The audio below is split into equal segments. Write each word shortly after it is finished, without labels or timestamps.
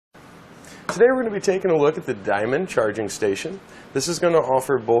Today we're going to be taking a look at the Diamond charging station. This is going to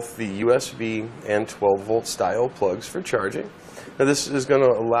offer both the USB and 12 volt style plugs for charging. Now this is going to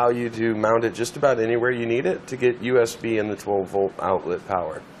allow you to mount it just about anywhere you need it to get USB and the 12 volt outlet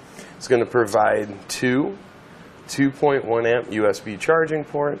power. It's going to provide two 2.1 amp USB charging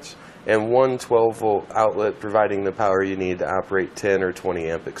ports and one 12 volt outlet providing the power you need to operate 10 or 20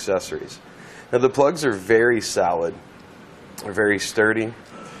 amp accessories. Now the plugs are very solid, they're very sturdy.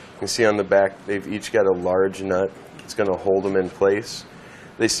 You can see on the back they've each got a large nut. It's going to hold them in place.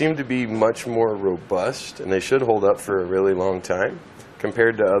 They seem to be much more robust and they should hold up for a really long time.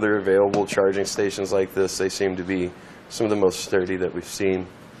 Compared to other available charging stations like this, they seem to be some of the most sturdy that we've seen.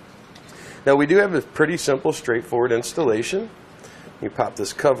 Now we do have a pretty simple, straightforward installation. You pop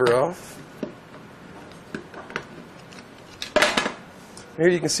this cover off. Here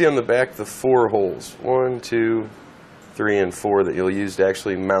you can see on the back the 4 holes, 1, 2, 3, and 4 that you'll use to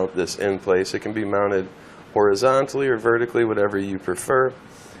actually mount this in place. It can be mounted horizontally or vertically, whatever you prefer.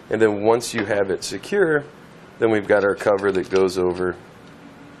 And then once you have it secure, then we've got our cover that goes over.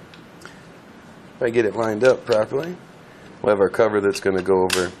 If I get it lined up properly, we'll have our cover that's going to go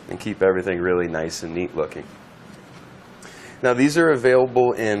over and keep everything really nice and neat looking. Now these are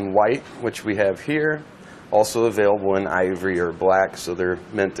available in white, which we have here. Also available in ivory or black, so they're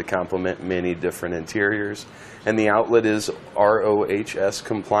meant to complement many different interiors. And the outlet is RoHS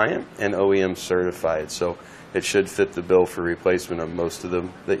compliant and OEM certified, so it should fit the bill for replacement on most of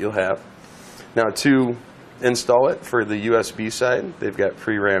them that you'll have. Now to install it for the USB side, they've got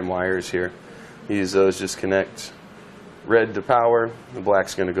pre-ran wires here. You use those, just connect red to power, the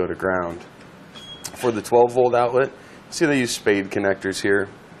black's going to go to ground. For the 12 volt outlet, see they use spade connectors here.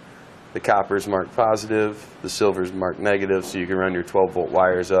 The copper's marked positive, the silver's marked negative, so you can run your 12 volt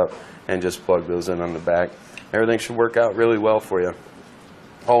wires up and just plug those in on the back. Everything should work out really well for you.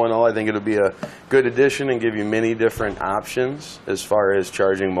 All in all, I think it'll be a good addition and give you many different options as far as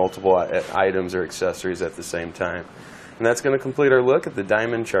charging multiple items or accessories at the same time. And that's going to complete our look at the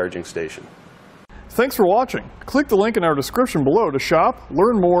Diamond charging station. Thanks for watching. Click the link in our description below to shop,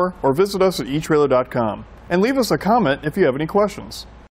 learn more, or visit us at etrailer.com. And leave us a comment if you have any questions.